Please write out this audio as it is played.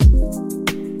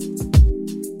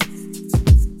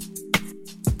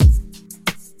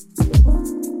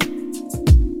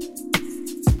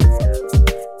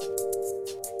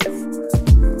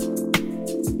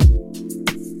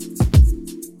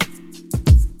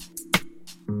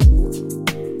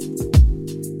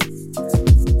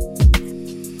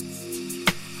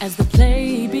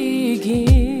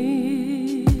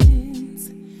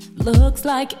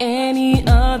like any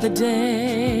other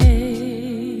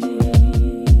day,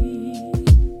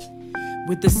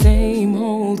 with the same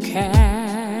old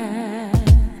cast,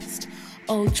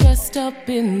 all dressed up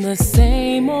in the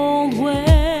same old way.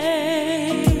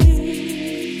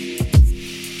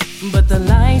 But the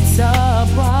lights are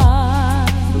bright,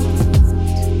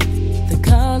 the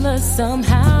colors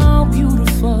somehow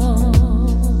beautiful,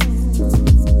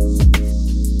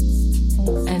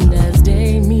 and as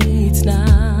day meets night,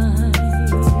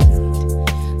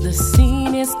 the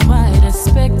scene is quite a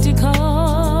spectacle.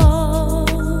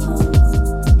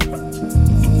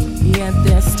 Yet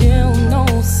there's still no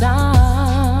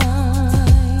sign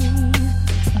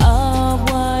of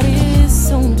what is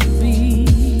soon to be.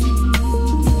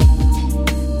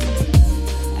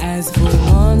 As for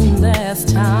one last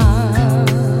time,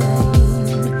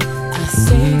 I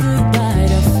say goodbye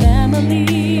to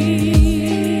family.